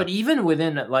 but even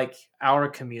within like our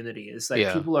community, it's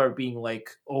like people are being like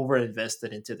over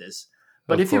invested into this.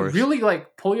 But if you really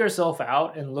like pull yourself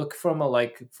out and look from a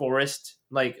like forest,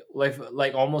 like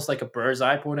almost like a bird's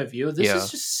eye point of view, this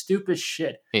is just stupid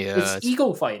shit. Yeah, it's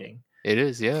ego fighting. It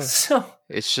is, yeah. So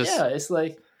it's just it's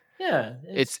like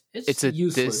it's a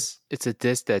useless. It's a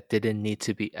diss that didn't need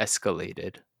to be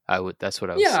escalated. That's what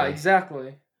I would say. Yeah,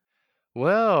 exactly.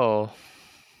 Well,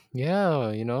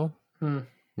 yeah,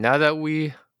 now that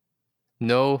we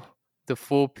know the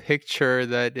full picture,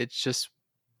 that it's just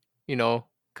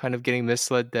kind of getting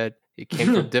misled, that it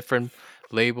came from different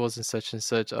labels and such.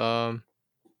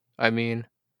 I mean,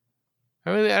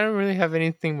 I don't really have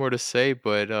anything more to say,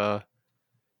 but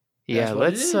yeah,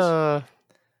 let's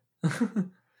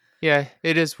yeah,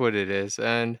 it is what it is.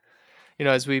 And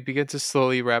as we begin to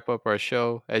slowly wrap up our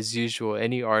show, as usual,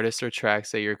 any artists or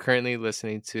tracks that you're currently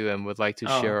listening to and would like to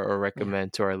share or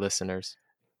recommend to our listeners?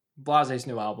 Blase's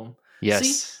new album.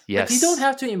 Yes. See, like, you don't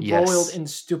have to embroiled in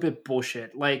stupid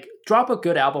bullshit. Like, drop a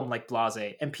good album like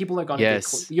Blase, and people are gonna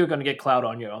you're gonna get clout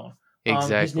on your own.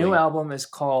 Exactly. His new album is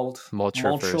called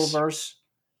Multiverse.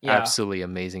 Yeah. Absolutely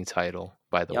amazing title,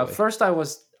 by the way. At first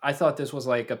I thought this was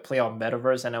like a play on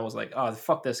Metaverse, and I was like, oh,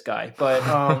 fuck this guy. But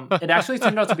it actually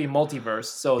turned out to be Multiverse,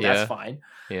 so that's fine.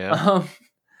 Yeah.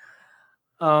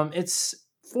 It's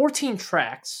 14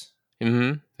 tracks.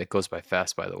 Mm-hmm. It goes by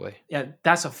fast, by the way. Yeah,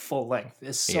 that's a full length.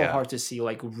 It's so hard to see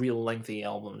like real lengthy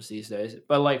albums these days.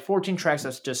 But like 14 tracks,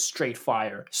 that's just straight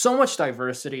fire. So much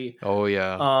diversity. Oh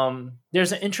yeah.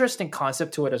 There's an interesting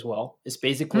concept to it as well. It's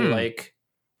basically like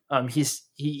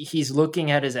he's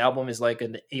looking at his album as like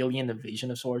an alien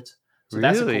invasion of sorts. So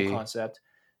that's a cool concept.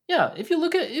 Yeah, if you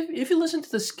look at if you listen to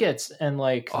the skits and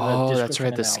like that's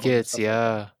right, the skits,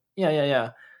 yeah,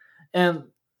 and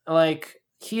like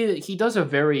he does a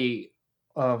very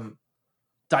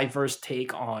diverse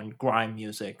take on grime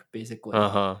music, basically.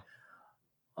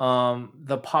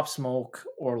 The Pop Smoke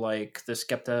or like the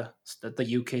Skepta,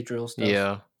 the UK drill stuff.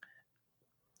 Yeah.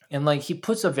 And like he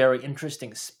puts a very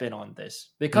interesting spin on this,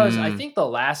 because I think the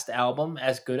last album,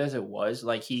 as good as it was,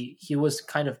 like he was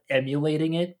kind of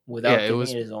emulating it without giving it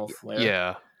his own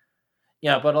flair.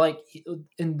 Yeah, but like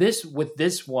with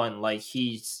this one, like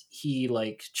he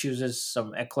like chooses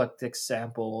some eclectic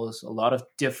samples, a lot of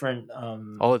different.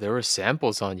 There were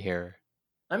samples on here.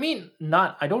 I mean,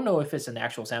 I don't know if it's an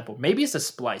actual sample. Maybe it's a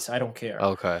splice. I don't care.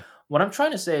 Okay. What I'm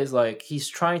trying to say is like he's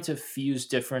trying to fuse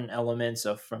different elements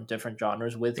from different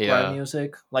genres with grime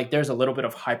music. Like there's a little bit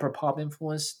of hyperpop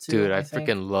influence too. Dude, I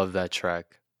freaking love that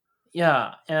track.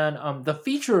 Yeah, and the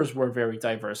features were very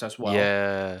diverse as well.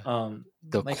 Yeah.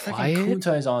 The like Quiet?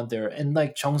 Kunta is on there, and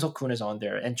like Chung Seo-kun is on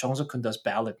there, and Chung Seo-kun does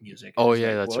ballad music. Oh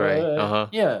yeah, that's right.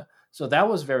 Yeah, so that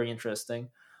was very interesting.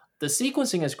 The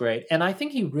sequencing is great, and I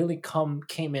think he really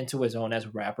came into his own as a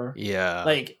rapper. Yeah.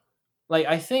 Like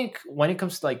I think when it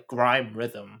comes to like grime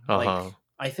rhythm, like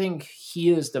I think he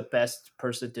is the best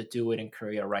person to do it in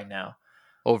Korea right now.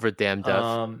 Over Damn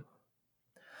Def.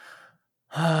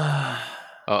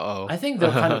 Uh-oh. I think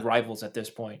they're kind of rivals at this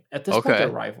point. At this point, they're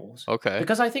rivals. Okay.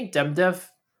 Because I think Demdev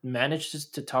manages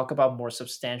to talk about more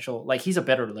substantial, like he's a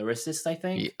better lyricist, I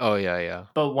think. Oh yeah.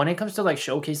 But when it comes to like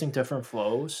showcasing different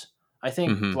flows, I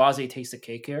think Blase takes the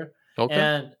cake here. Okay.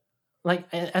 And like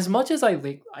as much as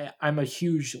I'm a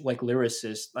huge like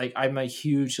lyricist, like I'm a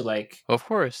huge like. Of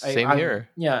course, same here.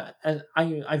 Yeah, and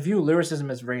I view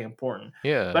lyricism as very important.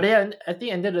 Yeah. But at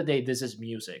the end of the day, this is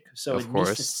music, so it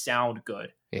needs to sound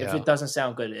good. Yeah. If it doesn't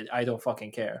sound good, I don't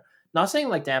fucking care. Not saying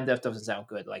like Demdev doesn't sound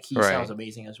good, like he sounds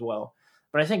amazing as well.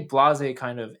 But I think Blase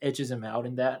kind of edges him out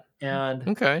in that. And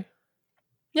okay.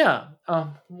 Yeah.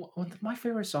 My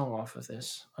favorite song off of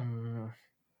this.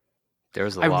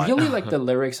 There's a lot. I really like the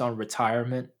lyrics on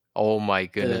Retirement. Oh my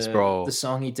goodness, bro. The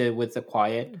song he did with The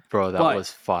Quiet. Bro, that was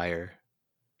fire.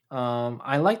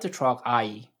 I like the track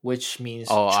Ai, which means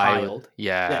child.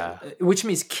 Yeah. Which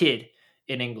means kid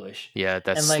in English. Yeah,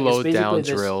 that slowed down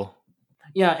drill.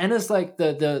 Yeah, and it's like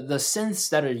the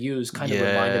synths that are used kind of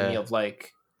reminded me of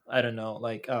like, I don't know,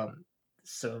 like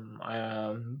some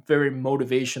very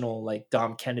motivational like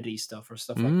Dom Kennedy stuff or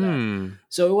stuff like that.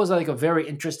 So it was like a very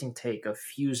interesting take of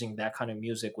fusing that kind of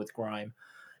music with grime.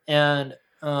 And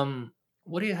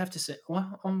what do you have to say?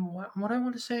 What I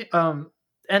want to say?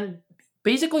 And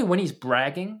basically when he's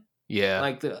bragging,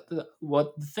 like the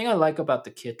thing I like about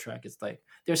the Kid track is like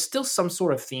there's still some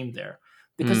sort of theme there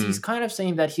because he's kind of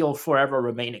saying that he'll forever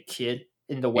remain a kid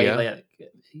in the way like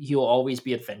he'll always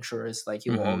be adventurous, like he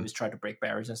will always try to break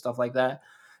barriers and stuff like that.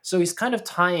 So he's kind of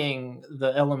tying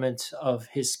the element of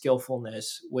his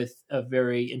skillfulness with a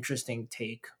very interesting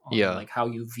take on like how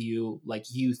you view like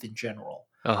youth in general.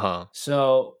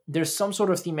 So there's some sort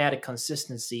of thematic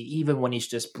consistency even when he's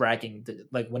just bragging,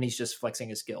 like when he's just flexing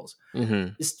his skills.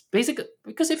 It's basically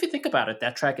because if you think about it,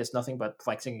 that track is nothing but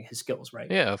flexing his skills, right?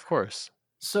 Yeah, of course.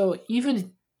 So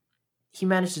even he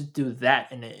managed to do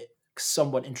that in a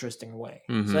somewhat interesting way.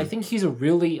 So I think he's a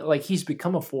really like he's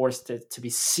become a force to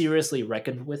be seriously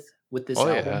reckoned with this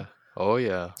album. Oh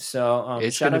yeah. So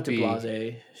shout out to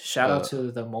Blase. Shout out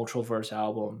to the Motroverse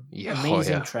album.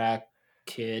 Amazing track,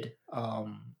 Kid.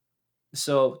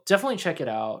 So definitely check it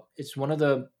out. It's one of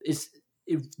the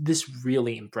this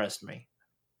really impressed me.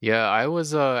 Yeah, I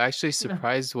was actually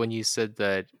surprised when you said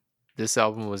that this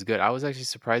album was good. I was actually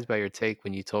surprised by your take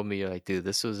when you told me, you're like, dude,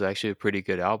 this was actually a pretty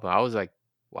good album. I was like,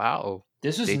 wow.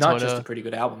 This is not just a pretty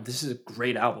good album. This is a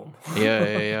great album.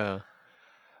 Yeah.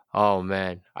 Oh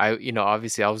man.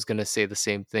 Obviously I was gonna say the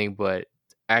same thing, but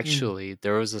actually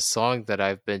there was a song that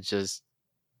I've been just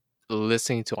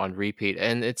listening to on repeat,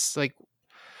 and it's like,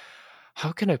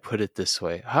 how can I put it this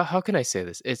way? How can I say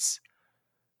this? It's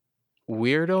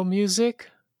weirdo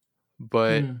music,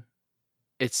 but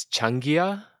it's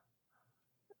Changia.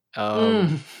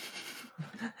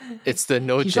 It's the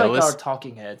No He's Jealous. like our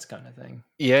Talking Heads kind of thing.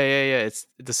 Yeah. It's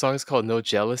the song is called No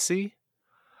Jealousy.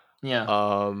 Yeah.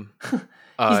 He's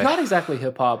not exactly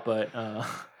hip hop, but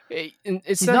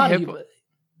it's not hip.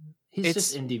 He's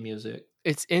just indie music.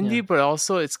 It's indie, but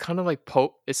also it's kind of like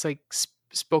it's like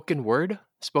spoken word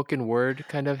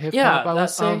kind of hip hop. I would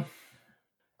say.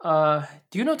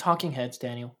 Do you know Talking Heads,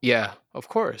 Daniel? Yeah, of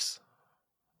course.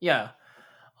 Yeah.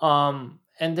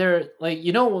 And they're like,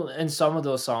 in some of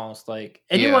those songs, like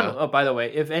anyone. Oh, by the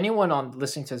way, if anyone on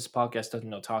listening to this podcast doesn't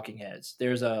know Talking Heads,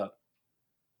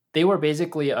 they were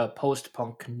basically a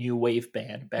post-punk new wave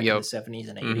band back in the 70s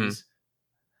and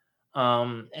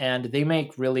 80s. And they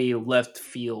make really left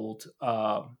field,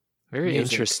 very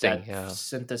interesting, that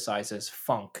synthesizes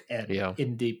funk and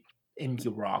indie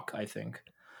rock, I think.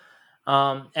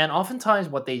 And oftentimes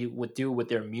what they would do with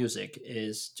their music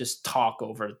is just talk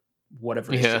over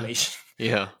whatever information.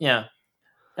 Yeah.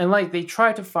 And like they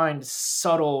try to find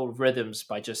subtle rhythms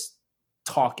by just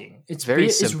talking. It's very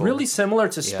simple. It's really similar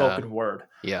to spoken word.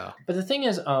 Yeah. But the thing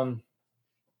is,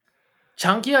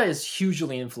 Changia is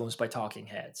hugely influenced by Talking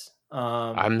Heads.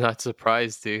 I'm not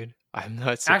surprised, dude. I'm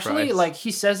not surprised. Actually, like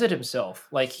he says it himself.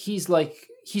 Like he's a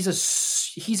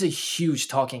huge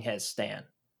Talking Heads stan.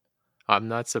 I'm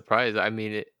not surprised. I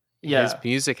mean, his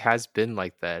music has been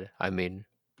like that. I mean,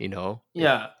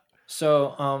 Yeah.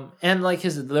 So, and like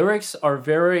his lyrics are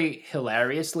very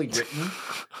hilariously written.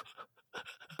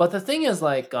 But the thing is,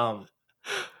 like,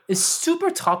 it's super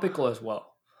topical as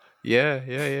well.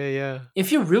 Yeah.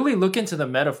 If you really look into the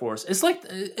metaphors, it's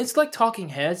like Talking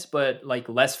Heads, but like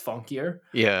less funkier.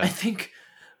 Yeah, I think.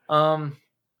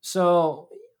 So,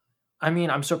 I mean,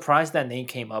 I'm surprised that name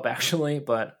came up actually,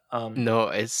 but no,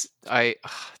 it's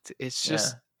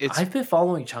just I've been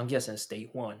following Changia since day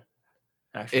one,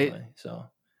 actually. So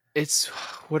it's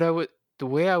the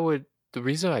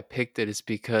reason I picked it is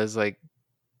because like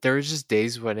there were just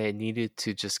days when I needed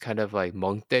to just kind of like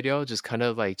멍 때려, just kind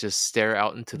of like just stare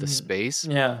out into the space.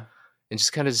 Yeah. And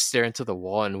just kind of stare into the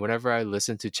wall. And whenever I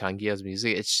listen to Changia's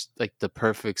music, it's like the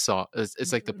perfect song.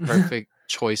 It's like the perfect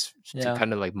choice to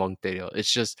kind of like 멍 때려. It's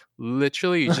just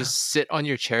literally you just sit on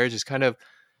your chair, just kind of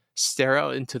stare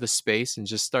out into the space and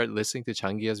just start listening to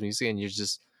Changia's music, and you're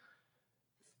just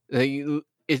like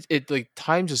it like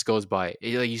time just goes by.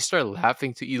 Like you start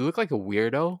laughing to. You look like a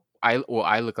weirdo. I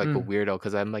look like a weirdo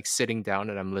because I'm like sitting down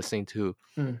and I'm listening to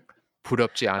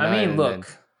부럽지 않아. I mean,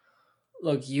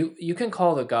 look, you can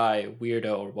call the guy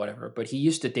weirdo or whatever, but he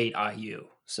used to date IU,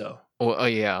 so. Oh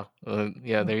yeah,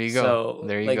 yeah. There you go. So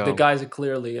there you like go. the guy's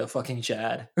clearly a fucking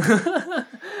Chad.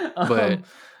 But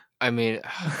I mean,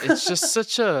 it's just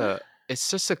such a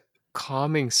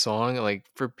calming song. Like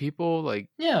for people like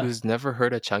who's never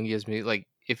heard of Changia's music, like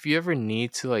if you ever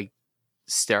need to like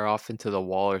stare off into the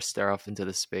wall or stare off into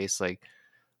the space, like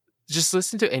just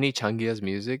listen to any Changia's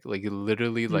music. Like it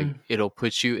literally like it'll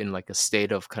put you in like a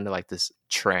state of kind of like this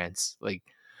trance. Like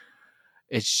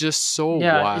it's just so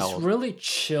wild. It's really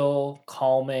chill,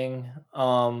 calming.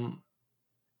 And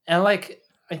like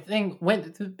I think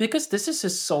because this is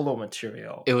his solo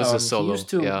material. It was a solo. He used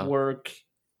to work.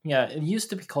 Yeah, it used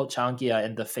to be called Changia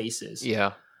and the Faces.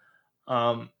 Yeah.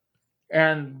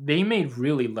 And they made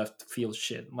really left field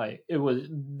shit. Like it was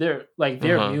their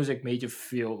music made you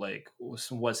feel like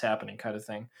what's happening kind of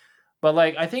thing. But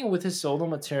like I think with his solo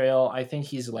material, I think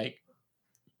he's like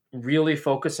really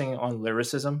focusing on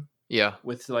lyricism. Yeah.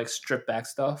 With like stripped back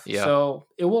stuff. Yeah. So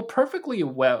it will perfectly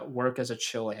work as a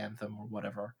chill anthem or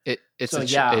whatever. It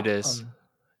is.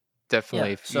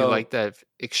 Definitely. If you like that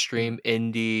extreme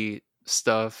indie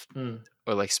stuff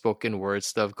or like spoken word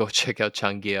stuff, go check out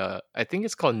Changia. I think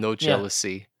it's called No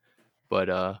Jealousy.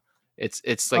 But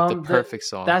it's like the perfect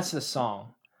song. That's the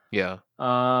song. Yeah.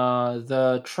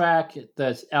 The track,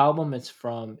 the album it's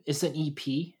from, it's an EP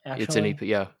actually. It's an EP,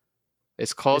 yeah.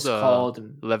 It's called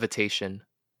Levitation.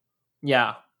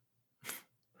 Yeah.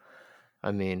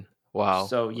 I mean, wow.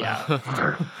 So yeah.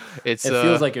 It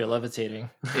feels like you're levitating.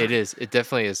 It is. It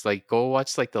definitely is. Like go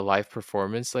watch like the live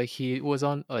performance like he was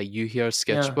on like You Hear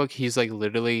Sketchbook. He's like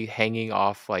literally hanging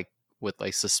off like with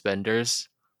like suspenders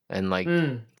and like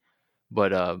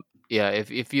but yeah,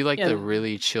 if you like the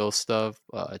really chill stuff,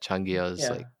 Changia is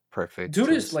like perfect. Dude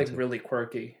is like really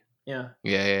quirky. Yeah.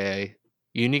 Yeah.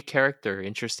 Unique character,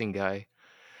 interesting guy.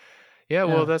 Yeah,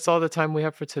 well, that's all the time we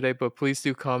have for today, but please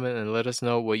do comment and let us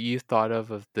know what you thought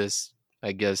of this,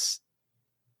 I guess,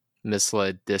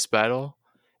 misled diss battle.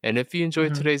 And if you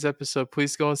enjoyed today's episode,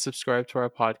 please go and subscribe to our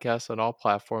podcast on all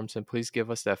platforms, and please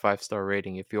give us that 5-star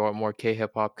rating. If you want more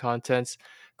K-hip-hop contents,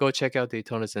 go check out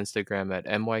Daytona's Instagram at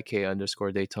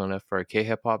MYK_Daytona for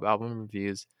K-hip-hop album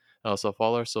reviews, and also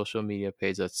follow our social media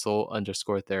page at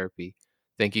Soul_Therapy.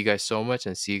 Thank you guys so much,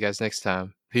 and see you guys next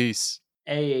time. Peace.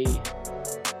 Hey.